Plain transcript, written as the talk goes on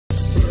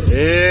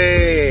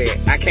Hey,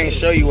 I can't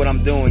show you what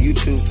I'm doing.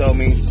 YouTube told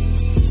me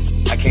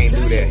I can't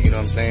do that, you know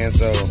what I'm saying?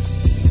 So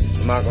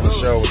I'm not gonna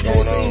show what's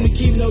going on.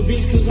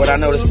 But I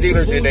know the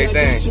Steelers did their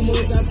thing.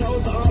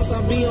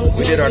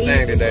 We did our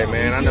thing today,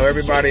 man. I know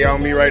everybody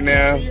on me right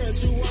now.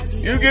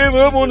 You gave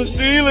up on the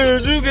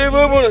Steelers. You gave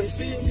up on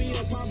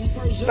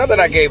it. Not that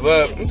I gave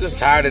up. I'm just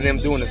tired of them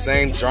doing the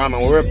same drama.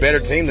 We're a better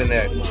team than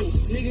that.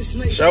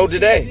 Showed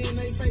today.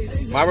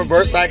 My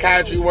reverse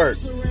psychiatry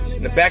worked.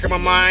 In the back of my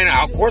mind,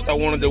 of course I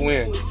wanted to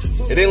win.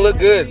 It didn't look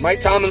good.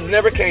 Mike Tomlins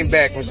never came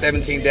back from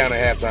 17 down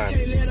at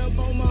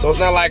halftime. So it's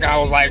not like I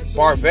was like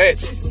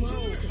far-fetched.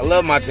 I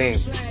love my team.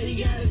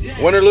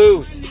 Win or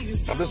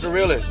lose, I'm just a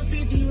realist.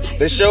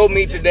 They showed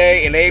me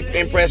today, and they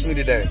impressed me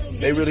today.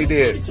 They really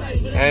did.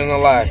 I ain't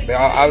gonna lie.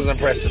 I was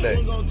impressed today.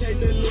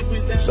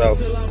 So,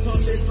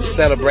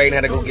 celebrating,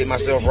 had to go get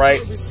myself right.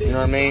 You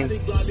know what I mean?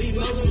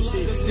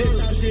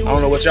 I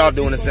don't know what y'all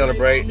doing to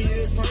celebrate.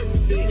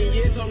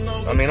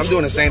 I mean, I'm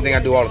doing the same thing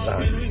I do all the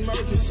time.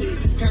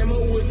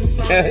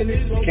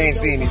 You can't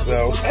see me,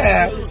 so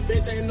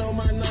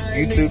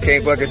you two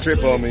can't fucking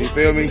trip on me. You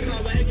feel me?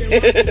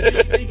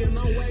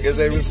 Because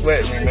they been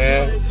sweating me,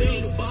 man.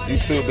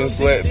 YouTube been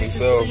sweating me,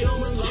 so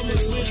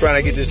I'm trying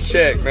to get this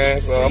check, man.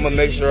 So I'm gonna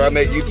make sure I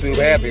make YouTube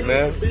happy,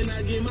 man.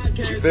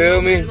 You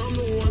feel me?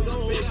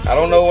 I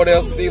don't know what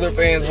else Steeler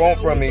fans want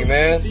from me,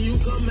 man.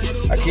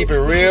 I keep it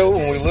real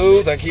when we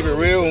lose. I keep it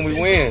real when we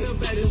win.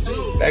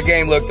 That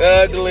game looked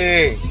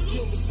ugly.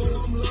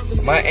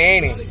 My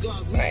auntie,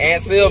 my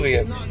Aunt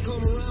Sylvia,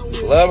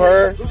 love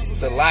her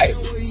to life.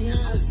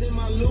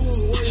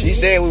 She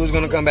said we was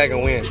going to come back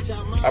and win.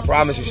 I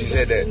promise you she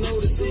said that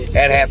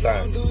at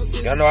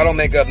halftime. Y'all know I don't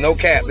make up no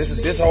cap.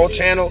 This whole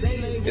channel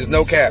is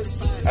no cap.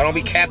 I don't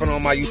be capping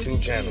on my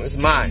YouTube channel. It's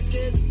mine.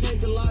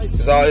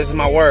 This is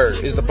my word.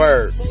 It's the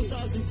Byrd.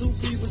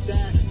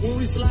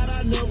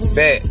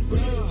 Bet.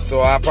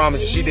 So I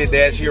promise you she did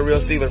that. She a real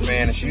Steeler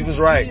fan, and she was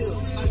right.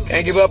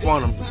 Can't give up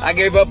on them. I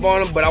gave up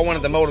on them, but I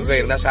wanted to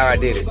motivate them. That's how I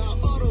did it.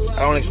 I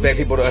don't expect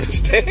people to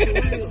understand.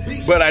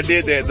 But I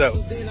did that, though.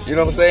 You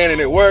know what I'm saying? And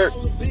it worked.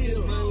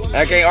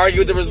 I can't argue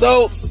with the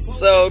results,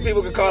 so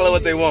people can call it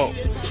what they want.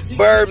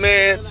 Byrd,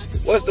 man.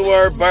 What's the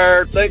word,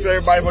 Byrd? Thank you,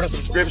 everybody, for the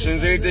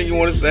subscriptions. Anything you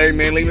want to say,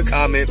 man, leave the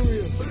comments.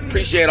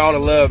 Appreciate all the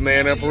love,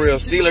 man. And for real,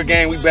 Steeler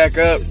gang, we back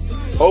up.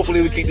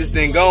 Hopefully we keep this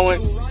thing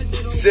going.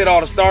 Sit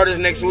all the starters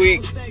next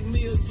week.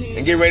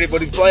 And get ready for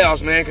these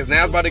playoffs, man, because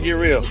now it's about to get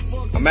real.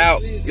 I'm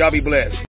out. Y'all be blessed.